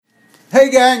Hey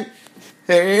gang.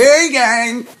 Hey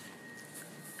gang.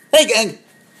 Hey gang.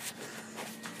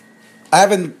 I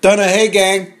haven't done a hey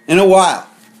gang in a while.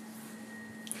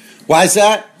 Why is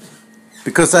that?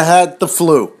 Because I had the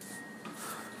flu.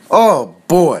 Oh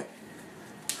boy.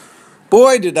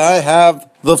 Boy did I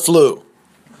have the flu.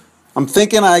 I'm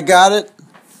thinking I got it.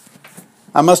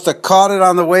 I must have caught it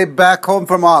on the way back home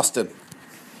from Austin.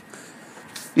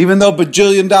 Even though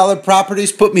bajillion-dollar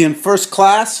properties put me in first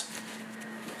class,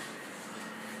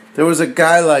 there was a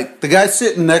guy the guy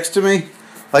sitting next to me,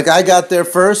 I got there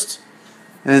first,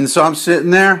 and so I'm sitting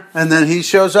there, and then he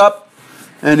shows up,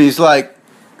 and he's working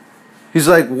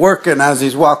as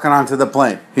he's walking onto the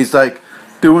plane. He's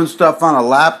doing stuff on a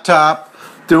laptop,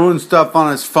 doing stuff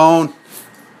on his phone,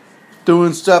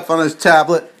 doing stuff on his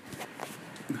tablet.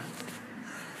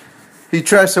 He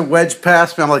tries to wedge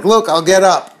past me. I'm like, look, I'll get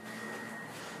up.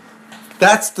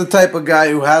 That's the type of guy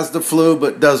who has the flu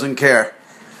but doesn't care.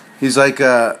 He's like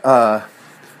a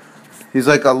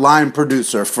line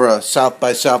producer for a South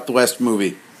by Southwest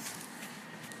movie.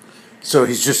 So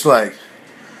he's just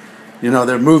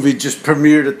their movie just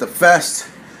premiered at the fest,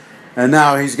 and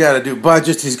now he's got to do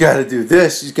budgets, he's got to do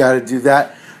this, he's got to do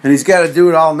that, and he's got to do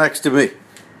it all next to me.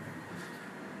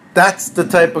 That's the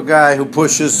type of guy who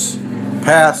pushes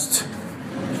past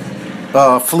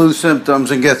flu symptoms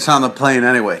and gets on the plane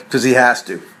anyway, because he has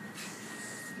to.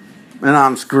 And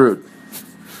I'm screwed.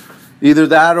 Either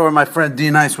that or my friend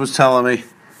D-Nice was telling me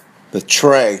the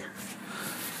tray.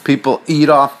 People eat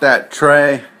off that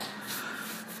tray,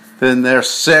 then they're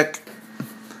sick,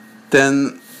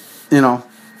 then,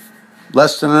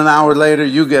 less than an hour later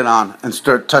you get on and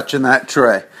start touching that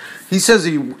tray. He says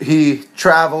he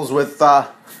travels with,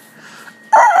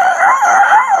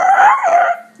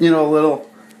 little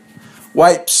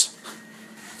wipes.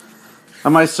 I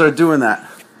might start doing that.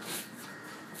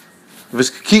 If it's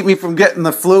to keep me from getting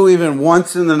the flu even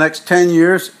once in the next 10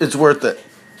 years, it's worth it.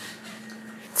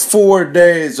 4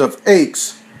 days of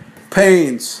aches,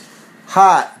 pains,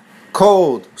 hot,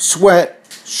 cold, sweat,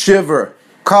 shiver,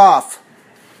 cough.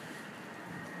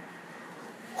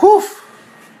 Whew.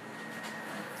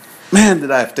 Man,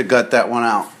 did I have to gut that one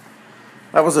out.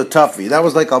 That was a toughie. That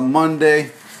was like a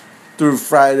Monday through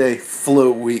Friday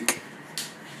flu week.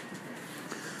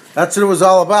 That's what it was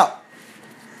all about.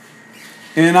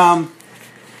 And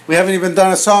we haven't even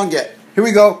done a song yet. Here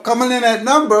we go. Coming in at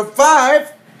number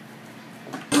 5.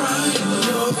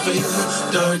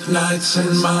 Dark nights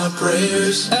and my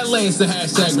prayers. That lays the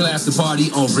hashtag Real After Party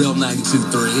on Real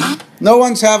 92.3. No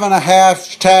one's having a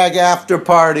hashtag after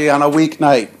party on a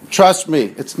weeknight. Trust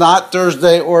me, it's not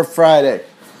Thursday or Friday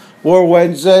or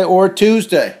Wednesday or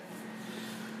Tuesday.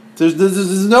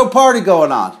 There's no party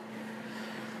going on.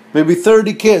 Maybe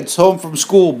 30 kids home from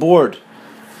school bored.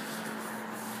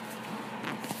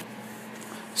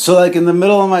 So in the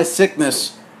middle of my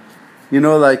sickness,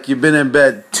 you've been in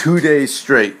bed 2 days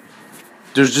straight.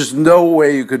 There's just no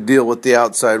way you could deal with the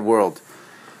outside world.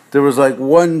 There was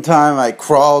one time I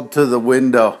crawled to the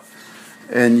window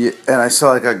and I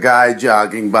saw a guy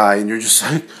jogging by, and you're just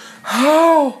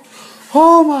how?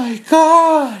 Oh my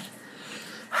God.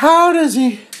 How does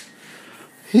he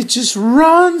just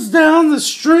runs down the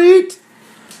street?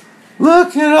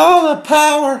 Look at all the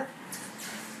power.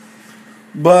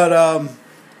 But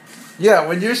yeah,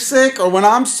 when you're sick or when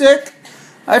I'm sick,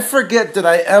 I forget that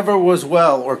I ever was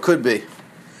well or could be.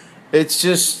 It's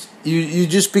just, you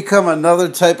just become another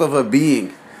type of a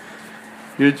being.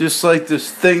 You're just like this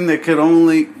thing that could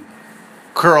only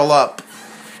curl up.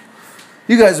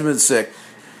 You guys have been sick.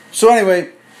 So anyway,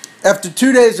 after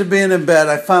 2 days of being in bed,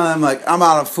 I'm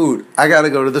out of food. I got to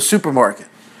go to the supermarket.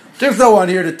 There's no one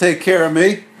here to take care of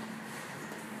me.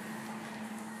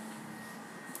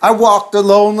 I walked a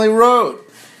lonely road.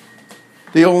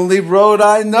 The only road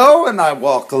I know, and I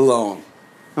walk alone.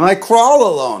 And I crawl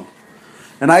alone.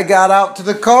 And I got out to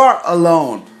the car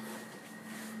alone.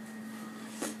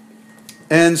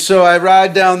 And so I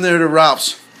ride down there to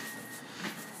Ralph's.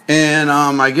 And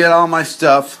I get all my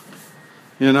stuff,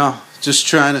 just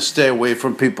trying to stay away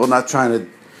from people, not trying to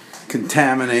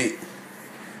contaminate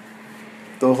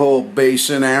the whole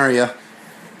basin area.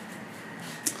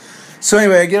 So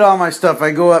anyway, I get all my stuff.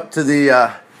 I go up to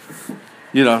the,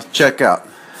 checkout.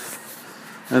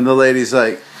 And the lady's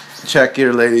check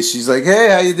here, lady. She's like, hey,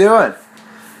 how you doing?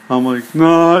 I'm like,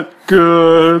 not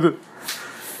good.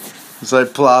 As I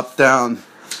plop down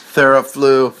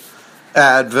Theraflu,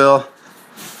 Advil.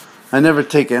 I never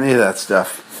take any of that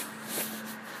stuff.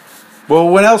 Well,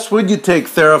 when else would you take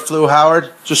Theraflu,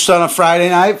 Howard? Just on a Friday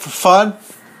night for fun?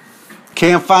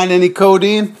 Can't find any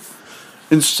codeine?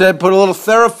 Instead, put a little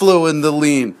Theraflu in the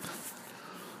lean.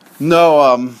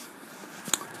 No,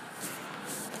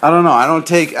 I don't know. I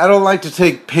don't like to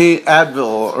take pain Advil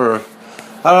or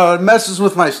I don't know. It messes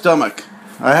with my stomach.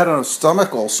 I had a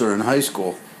stomach ulcer in high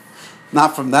school.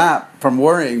 Not from that, from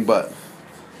worrying, but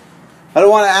I don't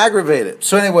want to aggravate it.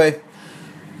 So anyway,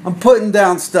 I'm putting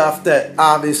down stuff that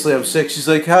obviously I'm sick. She's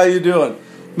like, "How you doing?"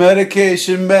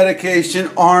 Medication,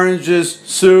 oranges,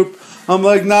 soup. I'm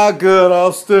like, "Not good.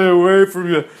 I'll stay away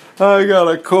from you. I got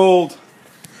a cold."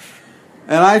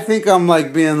 And I think I'm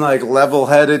like being like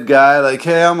level-headed guy, like,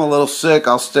 "Hey, I'm a little sick,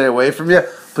 I'll stay away from you."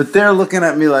 But they're looking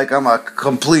at me like I'm a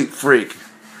complete freak.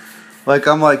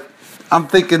 I'm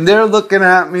thinking they're looking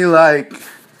at me like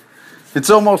it's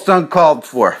almost uncalled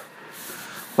for.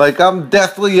 Like I'm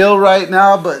deathly ill right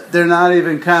now, but they're not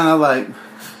even kind of like,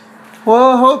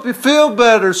 "Well, I hope you feel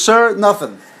better, sir."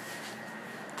 Nothing.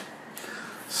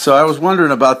 So I was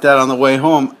wondering about that on the way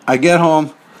home. I get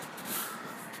home,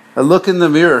 I look in the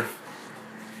mirror.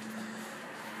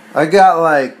 I got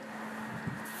like,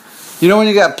 you know when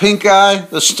you got pink eye?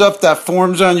 The stuff that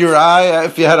forms on your eye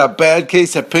if you had a bad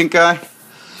case of pink eye?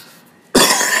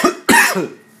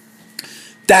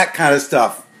 That kind of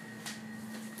stuff.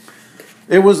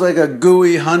 It was like a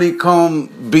gooey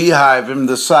honeycomb beehive in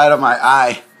the side of my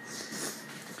eye.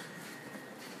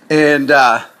 And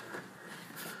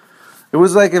it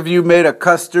was like if you made a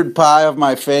custard pie of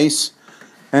my face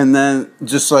and then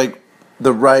just like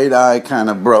the right eye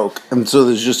kind of broke, and so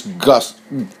there's just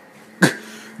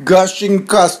gushing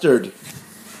custard.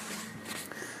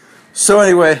 So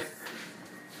anyway,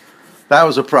 that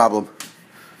was a problem.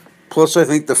 Plus, I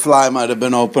think the fly might have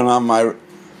been open on my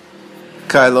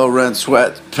Kylo Ren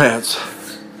sweatpants.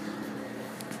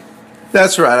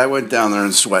 That's right, I went down there in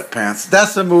sweatpants.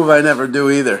 That's a move I never do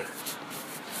either.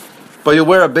 But you'll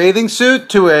wear a bathing suit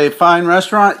to a fine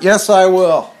restaurant? Yes, I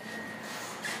will.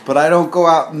 But I don't go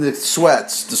out in the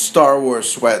sweats, the Star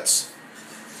Wars sweats.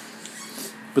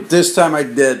 But this time I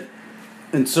did.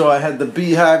 And so I had the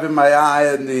beehive in my eye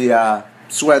and the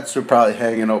sweats were probably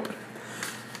hanging open.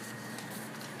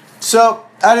 So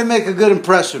I didn't make a good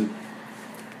impression.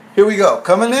 Here we go.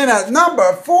 Coming in at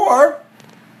number 4.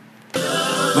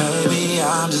 Maybe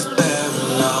I'm just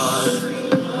paranoid.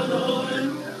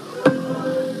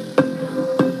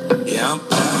 Yeah, I'm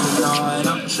paranoid.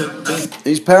 I'm tripping.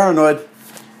 He's paranoid.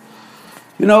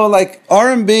 You know, like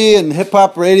R&B and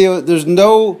hip-hop radio, there's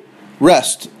no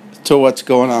rest to what's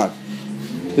going on.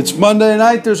 It's Monday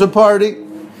night, there's a party.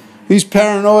 He's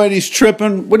paranoid, he's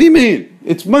tripping. What do you mean?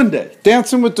 It's Monday.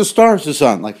 Dancing with the Stars is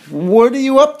on. Like, what are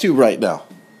you up to right now?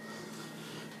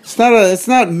 It's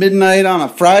not midnight on a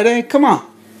Friday. Come on.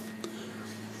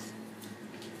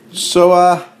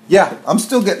 So, yeah, I'm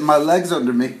still getting my legs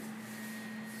under me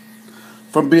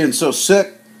from being so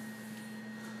sick.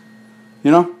 You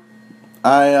know?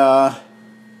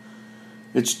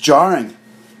 It's jarring.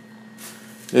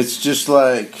 It's just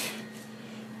like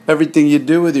everything you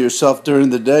do with yourself during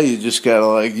the day, you just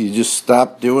gotta you just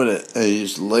stop doing it and you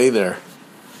just lay there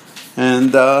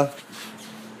and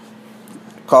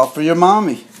call for your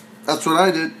mommy. That's what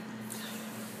I did.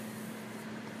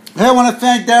 Hey, I want to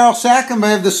thank Daryl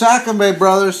Sackambe of the Sackambe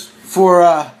Brothers for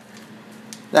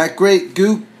that great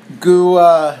goo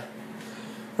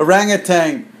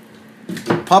orangutan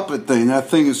puppet thing. That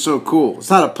thing is so cool. It's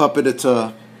not a puppet, it's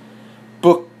a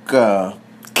book. God,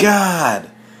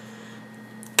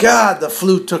 the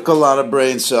flu took a lot of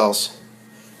brain cells.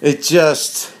 It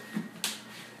said,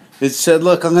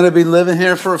 "Look, I'm going to be living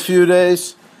here for a few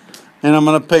days, and I'm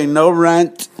going to pay no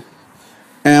rent,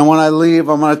 and when I leave,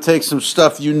 I'm going to take some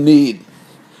stuff you need,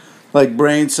 like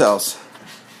brain cells."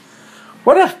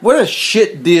 What a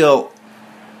shit deal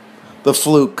the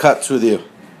flu cuts with you.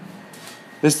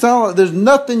 There's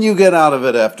nothing you get out of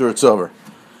it after it's over.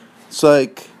 It's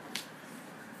like,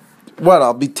 what,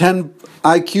 I'll be 10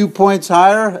 IQ points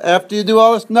higher after you do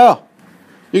all this? No.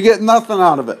 You get nothing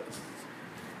out of it.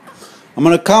 I'm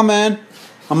going to come in.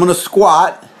 I'm going to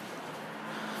squat.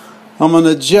 I'm going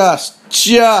to just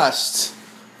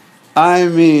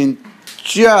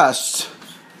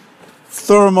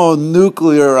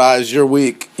thermonuclearize your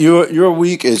week. Your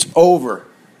week is over.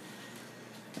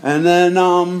 And then,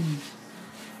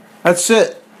 that's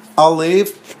it. I'll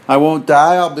leave. I won't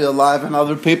die. I'll be alive in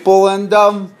other people. And,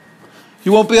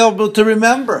 you won't be able to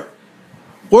remember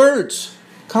words,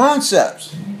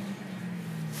 concepts.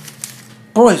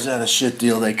 Boy, is that a shit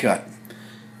deal they cut.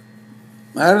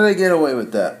 How do they get away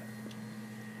with that?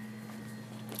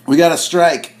 We got to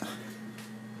strike.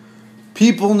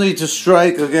 People need to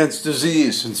strike against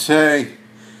disease and say,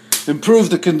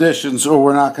 improve the conditions or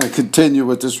we're not going to continue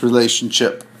with this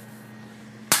relationship.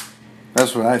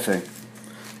 That's what I think.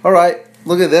 All right,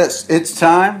 look at this. It's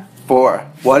time for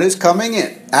what is coming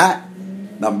in at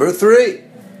number 3.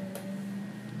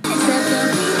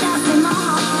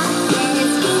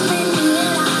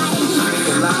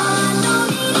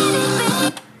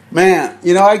 Man,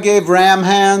 you know, I gave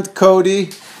Ramhand,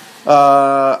 Cody,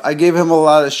 I gave him a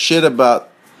lot of shit about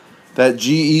that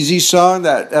G-Eazy song,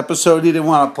 that episode he didn't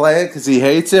want to play it because he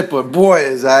hates it, but boy,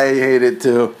 as I hate it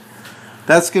too.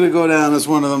 That's going to go down as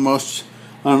one of the most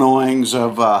annoyings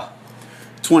of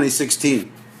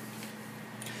 2016.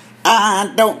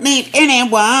 I don't need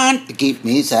anyone to keep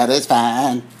me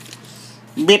satisfied.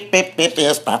 Bip, bip, bip,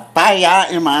 there's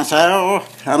papaya in my soul.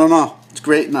 I don't know. It's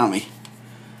grating on me.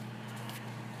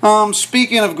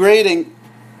 Speaking of grating,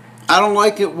 I don't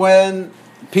like it when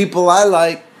people I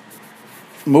like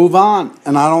move on.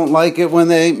 And I don't like it when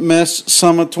they miss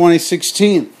summer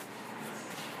 2016.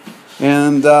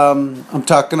 And I'm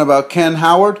talking about Ken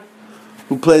Howard,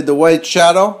 who played the White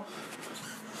Shadow.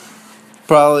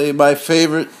 Probably my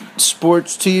favorite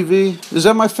sports TV. Is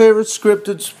that my favorite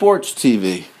scripted sports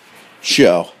TV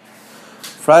show?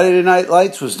 Friday Night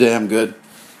Lights was damn good.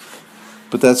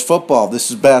 But that's football. This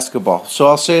is basketball. So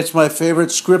I'll say it's my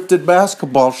favorite scripted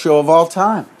basketball show of all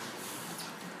time.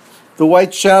 The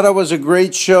White Shadow was a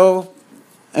great show.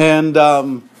 And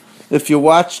if you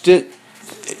watched it,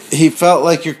 he felt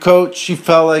like your coach. He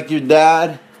felt like your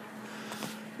dad.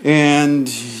 And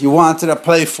you wanted to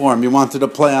play for him. You wanted to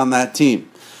play on that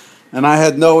team. And I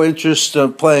had no interest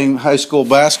in playing high school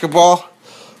basketball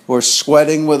or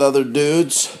sweating with other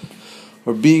dudes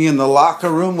or being in the locker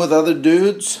room with other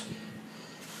dudes.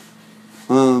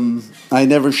 I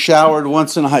never showered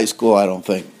once in high school, I don't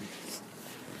think.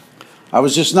 I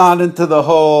was just not into the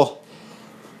whole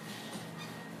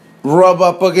rub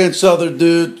up against other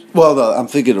dudes. Well, I'm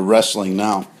thinking of wrestling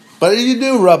now. But you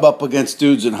do rub up against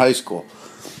dudes in high school.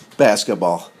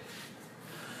 Basketball.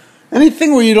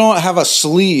 Anything where you don't have a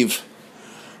sleeve.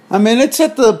 I mean, it's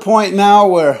at the point now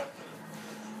where,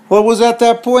 what was at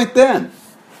that point then?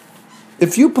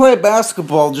 If you play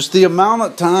basketball, just the amount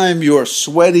of time your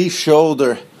sweaty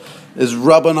shoulder is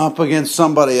rubbing up against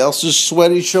somebody else's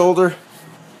sweaty shoulder,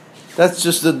 that's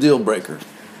just a deal breaker.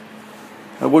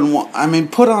 I wouldn't want,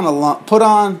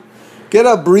 get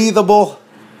a breathable,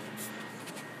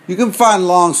 you can find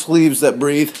long sleeves that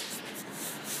breathe.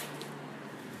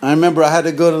 I remember I had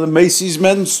to go to the Macy's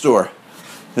men's store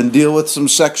and deal with some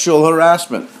sexual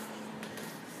harassment.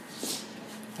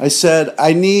 I said,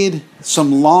 I need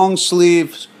some long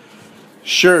sleeve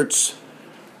shirts,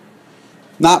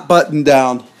 not button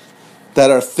down, that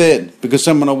are thin because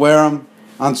I'm going to wear them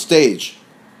on stage.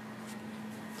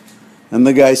 And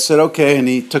the guy said, okay, and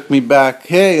he took me back.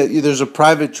 Hey, there's a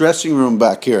private dressing room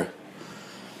back here.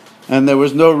 And there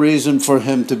was no reason for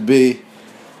him to be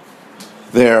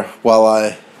there while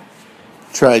I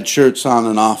tried shirts on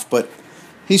and off, but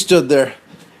he stood there,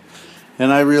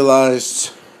 and I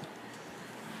realized,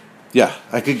 yeah,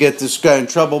 I could get this guy in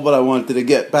trouble, but I wanted to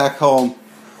get back home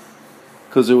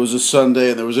because it was a Sunday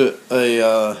and there was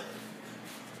an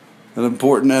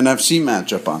important NFC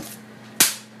matchup on.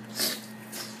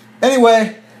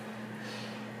 Anyway,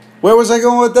 where was I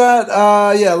going with that?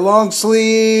 Yeah, long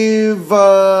sleeve,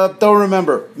 don't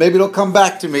remember. Maybe it'll come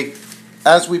back to me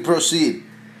as we proceed.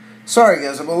 Sorry,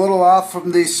 guys, I'm a little off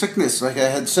from the sickness, like I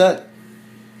had said.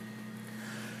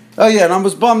 Oh, yeah, and I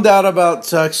was bummed out about,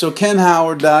 so Ken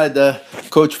Howard died, the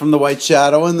coach from the White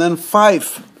Shadow, and then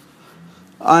Fife.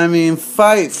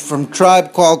 Fife from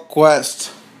Tribe Called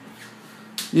Quest.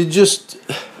 You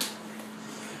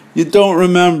don't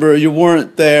remember, you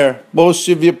weren't there. Most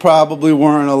of you probably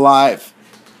weren't alive.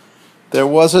 There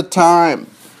was a time,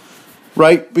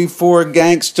 right before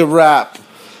gangsta rap.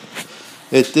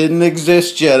 It didn't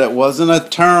exist yet. It wasn't a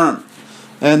term.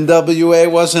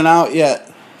 NWA wasn't out yet.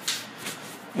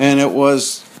 And it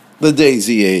was the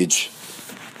Daisy Age.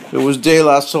 It was De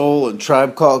La Soul and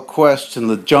Tribe Called Quest and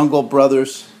the Jungle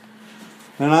Brothers.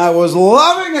 And I was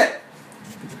loving it.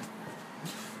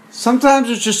 Sometimes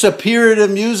it's just a period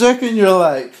of music and you're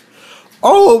like,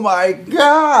 oh my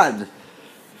God.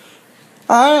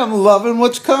 I am loving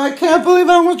what's coming. I can't believe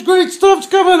how much great stuff's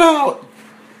coming out.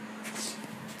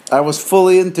 I was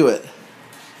fully into it.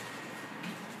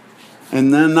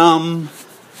 And then,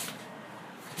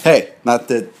 hey, not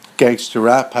that gangster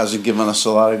rap hasn't given us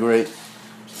a lot of great.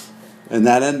 And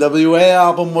that NWA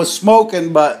album was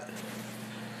smoking, but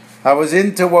I was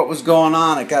into what was going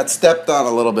on. It got stepped on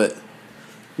a little bit.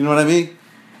 You know what I mean?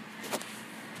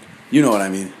 You know what I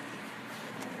mean.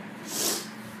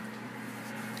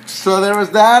 So there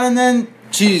was that, and then,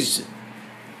 geez,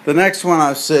 the next one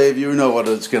I'll save, you know what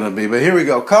it's going to be. But here we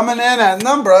go. Coming in at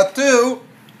number 2.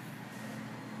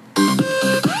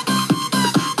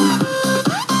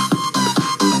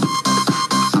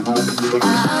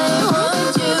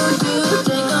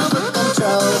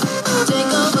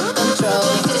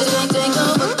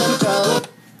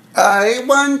 I I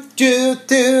want you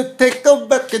to take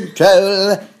over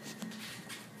control.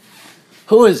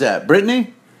 Who is that?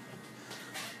 Brittany?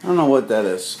 I don't know what that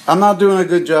is. I'm not doing a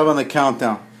good job on the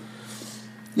countdown.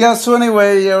 Yeah, so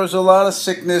anyway, there was a lot of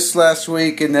sickness last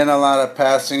week and then a lot of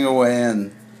passing away.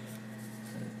 And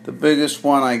the biggest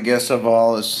one, I guess, of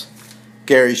all is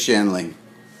Gary Shandling.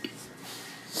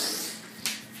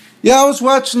 Yeah, I was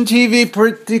watching TV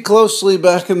pretty closely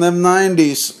back in the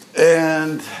 90s.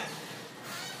 And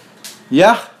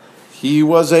yeah, he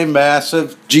was a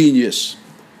massive genius.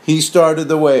 He started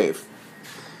the wave.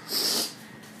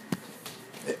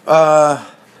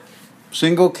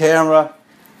 Single camera,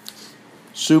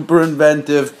 super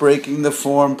inventive, breaking the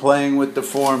form, playing with the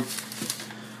form.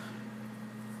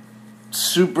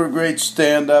 Super great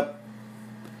stand-up.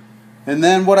 And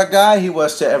then what a guy he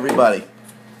was to everybody.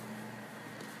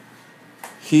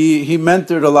 He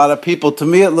mentored a lot of people. To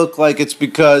me, it looked like it's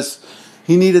because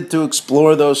he needed to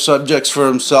explore those subjects for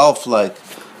himself, like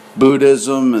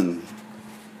Buddhism and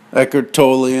Eckhart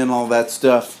Tolle and all that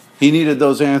stuff. He needed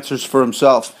those answers for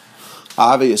himself.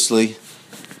 Obviously,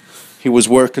 he was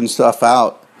working stuff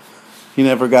out. He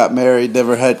never got married,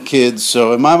 never had kids.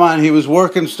 So in my mind, he was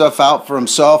working stuff out for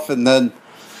himself, and then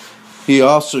he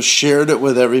also shared it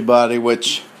with everybody,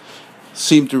 which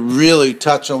seemed to really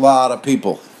touch a lot of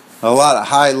people. A lot of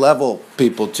high-level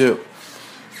people, too.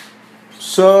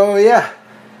 So, yeah.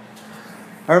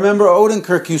 I remember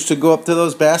Odenkirk used to go up to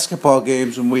those basketball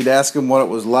games, and we'd ask him what it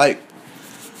was like.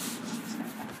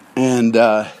 And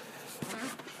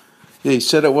he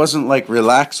said it wasn't like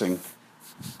relaxing.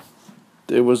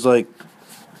 It was like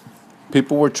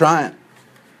people were trying.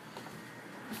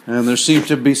 And there seemed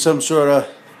to be some sort of,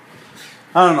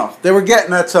 I don't know, they were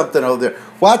getting at something over there.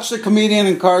 Watch The Comedian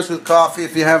in Cars with Coffee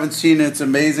if you haven't seen it. It's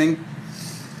amazing.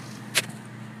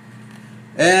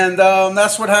 And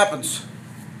that's what happens.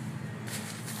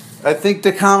 I think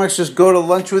the comics just go to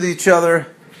lunch with each other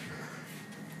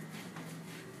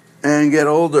and get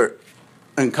older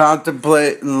and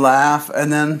contemplate and laugh,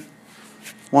 and then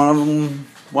one of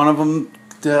them,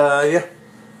 yeah.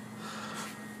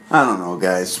 I don't know,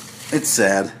 guys. It's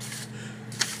sad.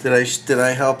 Did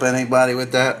I help anybody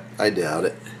with that? I doubt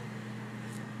it.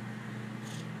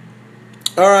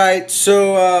 All right,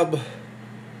 so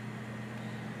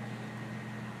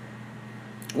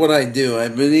what I do?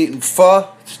 I've been eating pho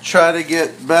to try to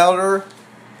get better.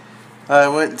 I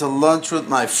went to lunch with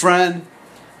my friend.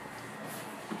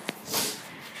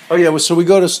 Oh yeah, so we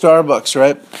go to Starbucks,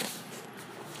 right?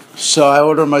 So I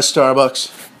order my Starbucks.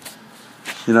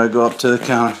 I go up to the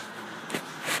counter.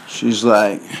 She's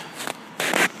like,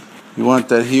 "You want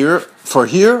that here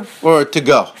or to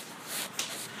go?"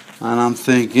 And I'm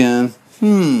thinking,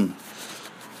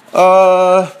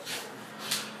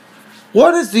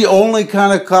 what is the only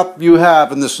kind of cup you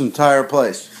have in this entire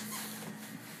place?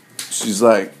 She's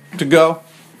like, "To go?"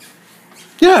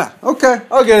 "Yeah, okay,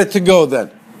 I'll get it to go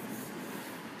then."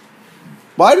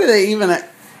 Why do they even...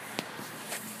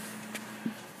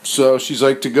 So she's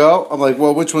like, "To go?" I'm like,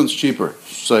 "Well, which one's cheaper?"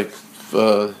 She's like,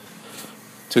 to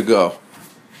go.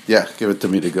 "Yeah, give it to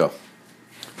me to go."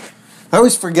 I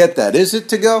always forget that. Is it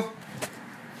to go?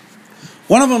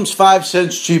 One of them's 5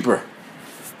 cents cheaper.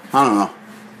 I don't know.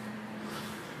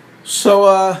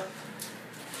 So,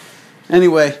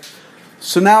 anyway,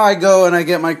 so now I go and I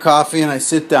get my coffee and I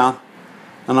sit down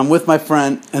and I'm with my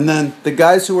friend, and then the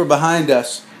guys who were behind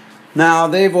us, now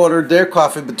they've ordered their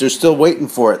coffee, but they're still waiting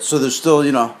for it. So they're still,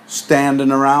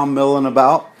 standing around, milling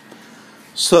about.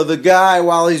 So the guy,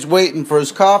 while he's waiting for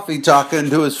his coffee, talking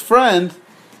to his friend,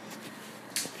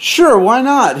 sure, why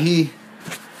not? He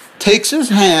takes his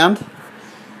hand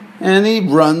and he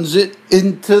runs it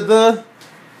into the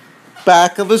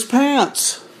back of his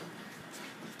pants.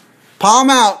 Palm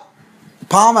out.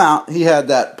 Palm out. He had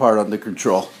that part under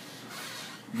control.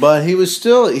 But he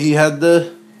had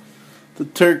the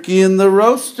turkey in the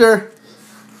roaster.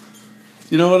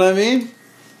 You know what I mean?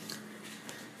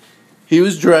 He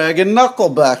was dragging knuckle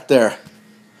back there.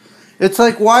 It's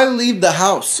like, why leave the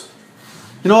house?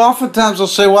 Oftentimes I'll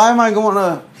say, why am I going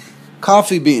to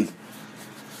Coffee Bean?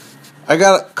 I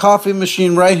got a coffee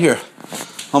machine right here.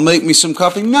 I'll make me some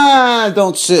coffee. Nah,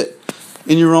 don't sit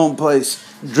in your own place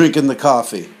drinking the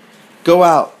coffee. Go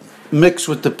out, mix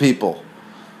with the people,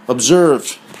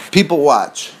 observe, people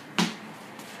watch,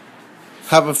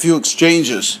 have a few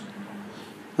exchanges.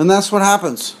 And that's what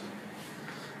happens.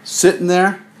 Sitting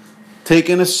there,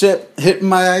 taking a sip, hitting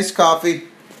my iced coffee.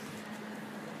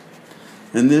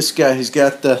 And this guy, he's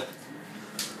got the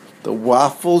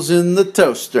waffles in the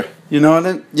toaster. You know what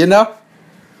I mean?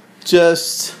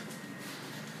 Just,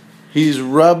 he's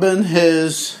rubbing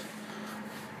his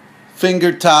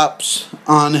finger tops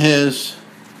on his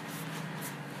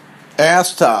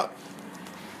ass top.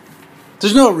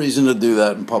 There's no reason to do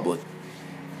that in public.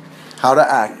 How to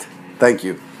act. Thank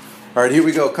you. All right, here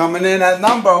we go. Coming in at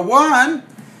number 1.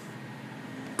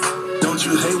 Don't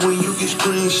you hate when you get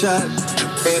screenshot?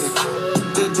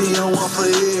 The DM one for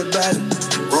everybody.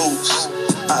 Rules.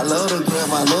 I love the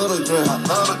gram, I love the gram, I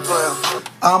love the gram.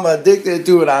 I'm addicted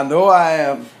to it. I know I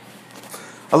am.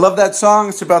 I love that song.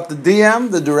 It's about the DM,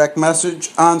 the direct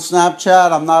message on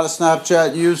Snapchat. I'm not a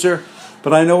Snapchat user,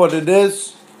 but I know what it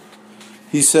is.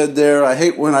 He said there, I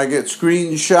hate when I get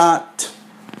screenshot.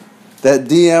 That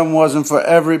DM wasn't for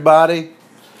everybody.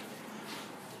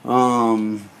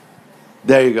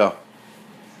 There you go.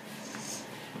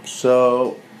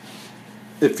 So,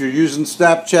 if you're using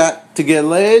Snapchat to get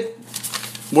laid,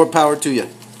 more power to you.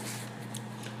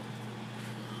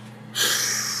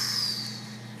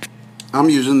 I'm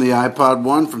using the iPod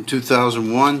 1 from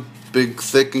 2001. Big,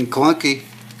 thick, and clunky.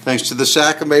 Thanks to the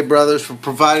Sakame brothers for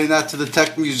providing that to the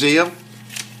Tech Museum.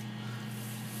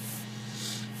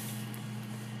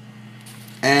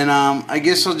 And I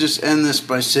guess I'll just end this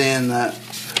by saying that...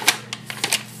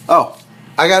 Oh,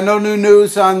 I got no new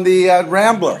news on the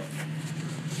Rambler.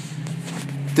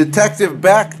 Detective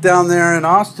Beck down there in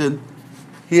Austin,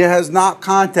 he has not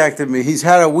contacted me. He's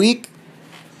had a week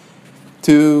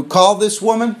to call this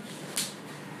woman.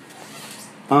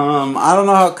 I don't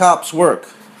know how cops work.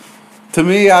 To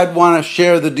me, I'd want to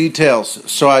share the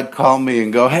details, so I'd call me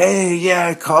and go, hey, yeah,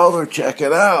 I called her, check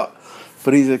it out.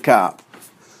 But he's a cop.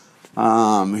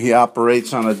 He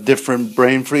operates on a different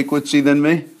brain frequency than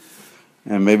me,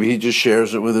 and maybe he just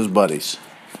shares it with his buddies.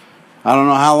 I don't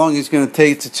know how long he's going to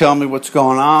take to tell me what's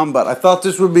going on, but I thought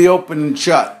this would be open and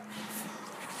shut.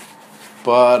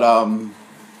 But,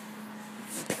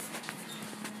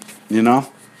 you know,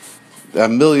 a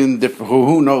million different,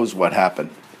 who knows what happened.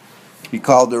 He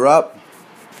called her up.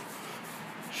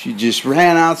 She just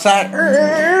ran outside,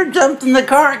 jumped in the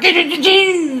car,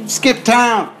 skipped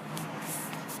town.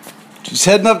 She's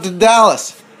heading up to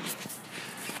Dallas.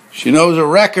 She knows a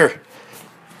wrecker.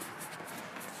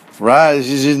 Right,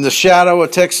 she's in the shadow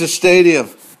of Texas Stadium.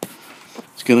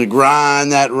 It's going to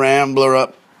grind that Rambler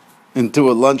up into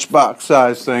a lunchbox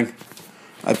size thing.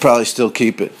 I'd probably still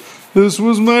keep it. This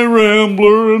was my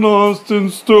Rambler in Austin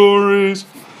Stories.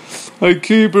 I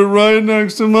keep it right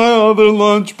next to my other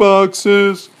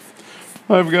lunchboxes.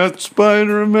 I've got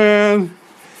Spider-Man,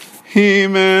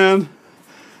 He-Man,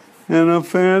 and a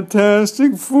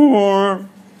Fantastic Four.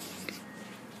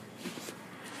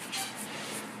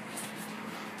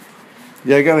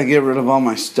 Yeah, I gotta get rid of all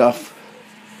my stuff.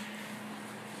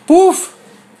 Woof!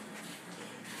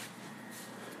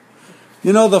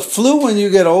 You know, the flu when you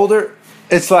get older,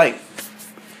 it's like,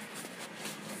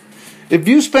 if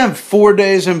you spend 4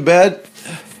 days in bed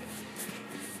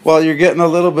while you're getting a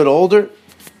little bit older,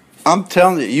 I'm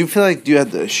telling you, you feel like you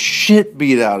had the shit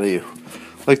beat out of you.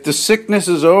 Like the sickness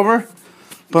is over,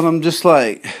 but I'm just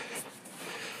like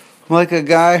a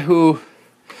guy who,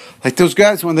 like those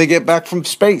guys when they get back from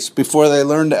space before they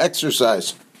learn to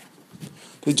exercise.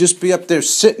 They just be up there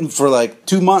sitting for like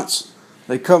 2 months.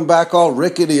 They come back all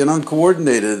rickety and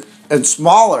uncoordinated and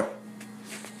smaller.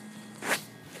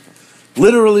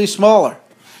 Literally smaller.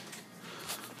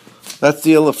 That's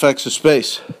the ill effects of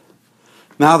space.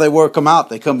 Now they work them out.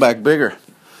 They come back bigger.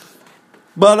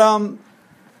 But,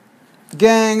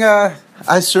 gang,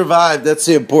 I survived. That's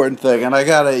the important thing. And I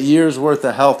got a year's worth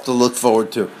of health to look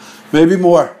forward to. Maybe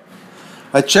more.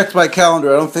 I checked my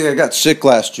calendar. I don't think I got sick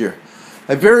last year.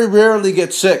 I very rarely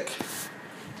get sick.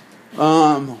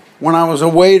 When I was a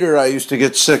waiter, I used to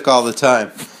get sick all the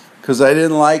time. Because I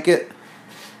didn't like it.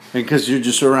 And because you're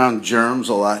just around germs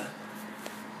a lot.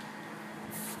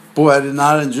 Boy, I did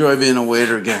not enjoy being a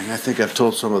waiter, gang. I think I've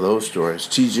told some of those stories.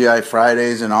 TGI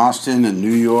Fridays in Austin and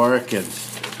New York and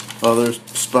other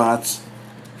spots.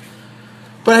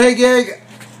 But hey, gang,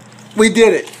 we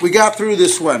did it. We got through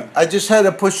this one. I just had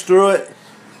to push through it.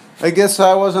 I guess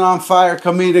I wasn't on fire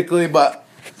comedically, but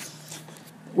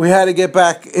we had to get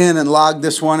back in and log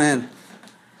this one in.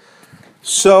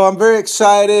 So I'm very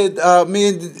excited. Me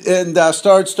and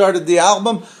Starred started the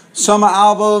album, summer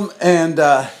album, and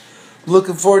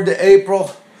looking forward to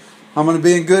April. I'm going to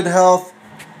be in good health,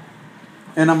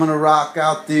 and I'm going to rock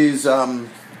out these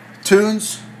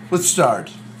tunes with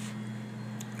Starred.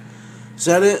 Is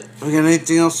that it? We got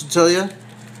anything else to tell you?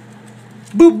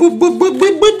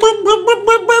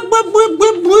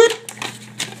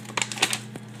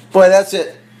 Boy, that's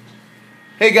it.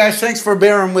 Hey guys, thanks for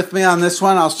bearing with me on this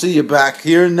one. I'll see you back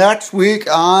here next week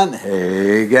on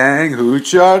Hey Gang, Who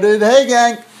Charted? Hey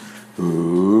Gang,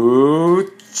 Who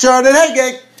Charted? Hey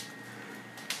Gang.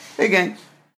 Hey, gang.